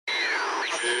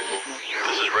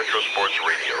This is Retro Sports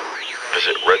Radio.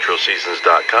 Visit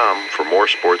RetroSeasons.com for more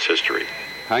sports history.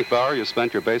 Hank Bauer, you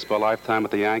spent your baseball lifetime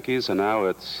with the Yankees, and now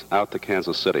it's out to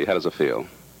Kansas City. How does it feel?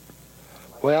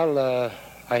 Well,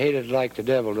 I hated like the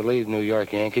devil to leave New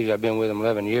York Yankees. I've been with them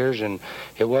 11 years, and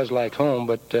it was like home,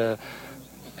 but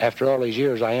after all these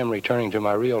years, I am returning to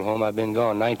my real home. I've been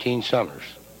gone 19 summers.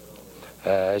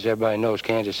 As everybody knows,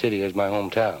 Kansas City is my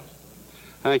hometown.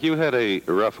 Hank, you had a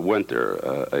rough winter,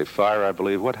 a fire, I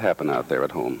believe. What happened out there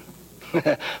at home?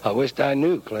 I wished I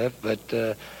knew, Cliff,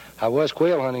 but I was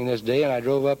quail hunting this day, and I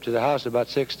drove up to the house about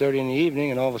 6:30 in the evening,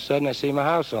 and all of a sudden I see my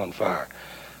house on fire.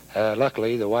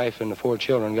 Luckily, the wife and the 4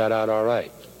 children got out all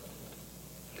right.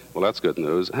 Well, that's good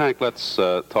news. Hank, let's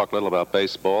talk a little about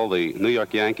baseball. The New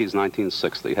York Yankees,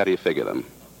 1960. How do you figure them?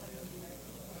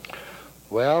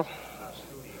 Well,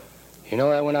 you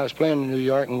know, when I was playing in New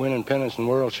York and winning pennants and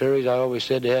World Series, I always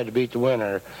said they had to beat the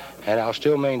winner, and I'll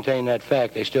still maintain that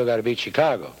fact. They still got to beat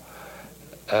Chicago.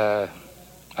 I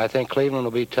think Cleveland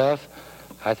will be tough.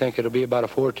 I think it'll be about a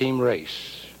 4-team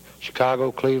race.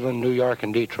 Chicago, Cleveland, New York,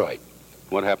 and Detroit.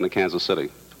 What happened to Kansas City?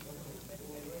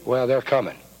 Well, they're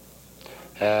coming.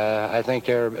 I think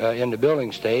they're in the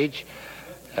building stage.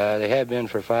 They have been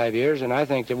for 5 years, and I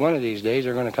think that one of these days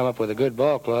they're going to come up with a good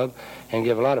ball club and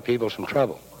give a lot of people some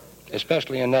trouble,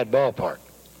 especially in that ballpark.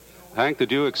 Hank,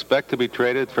 did you expect to be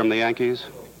traded from the Yankees?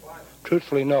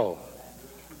 Truthfully, no.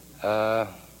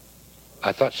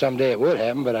 I thought someday it would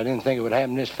happen, but I didn't think it would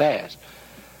happen this fast.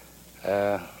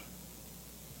 I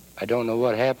don't know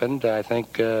what happened. I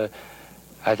think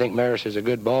Maris is a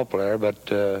good ball player, but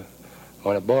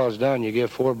when it boils down, you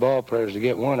give 4 ball players to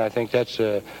get one. I think that's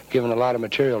giving a lot of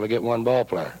material to get one ball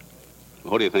player.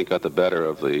 What do you think got the better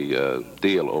of the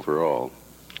deal overall?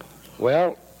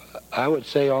 Well, I would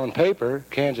say on paper,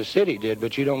 Kansas City did,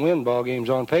 but you don't win ball games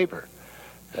on paper.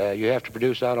 You have to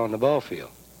produce out on the ball field.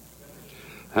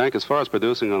 Hank, as far as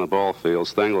producing on the ball field,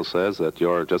 Stengel says that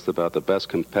you're just about the best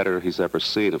competitor he's ever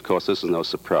seen. Of course, this is no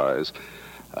surprise.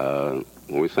 When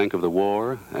we think of the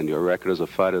war and your record as a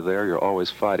fighter there, you're always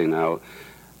fighting. Now,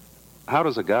 how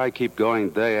does a guy keep going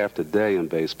day after day in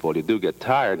baseball? You do get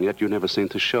tired, and yet you never seem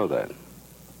to show that.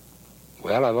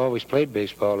 Well, I've always played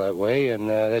baseball that way, and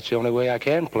that's the only way I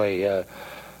can play.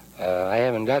 I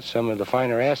haven't got some of the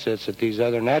finer assets that these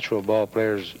other natural ball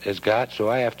players has got, so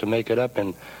I have to make it up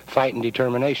in fight and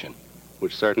determination.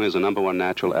 Which certainly is a #1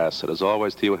 natural asset. As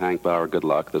always, to you, Hank Bauer, good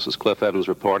luck. This is Cliff Evans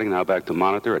reporting. Now back to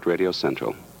Monitor at Radio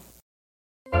Central.